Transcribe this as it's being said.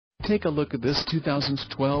Take a look at this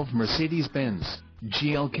 2012 Mercedes-Benz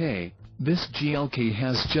GLK. This GLK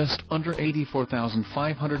has just under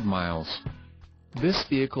 84,500 miles. This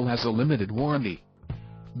vehicle has a limited warranty.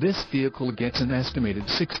 This vehicle gets an estimated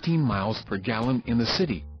 16 miles per gallon in the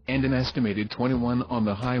city, and an estimated 21 on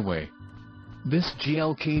the highway. This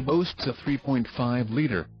GLK boasts a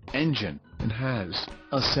 3.5-liter engine, and has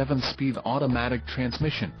a 7-speed automatic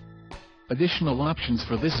transmission. Additional options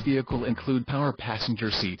for this vehicle include power passenger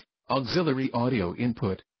seat, auxiliary audio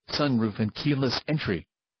input, sunroof and keyless entry.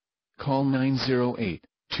 Call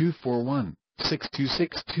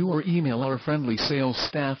 908-241-6262 or email our friendly sales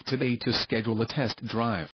staff today to schedule a test drive.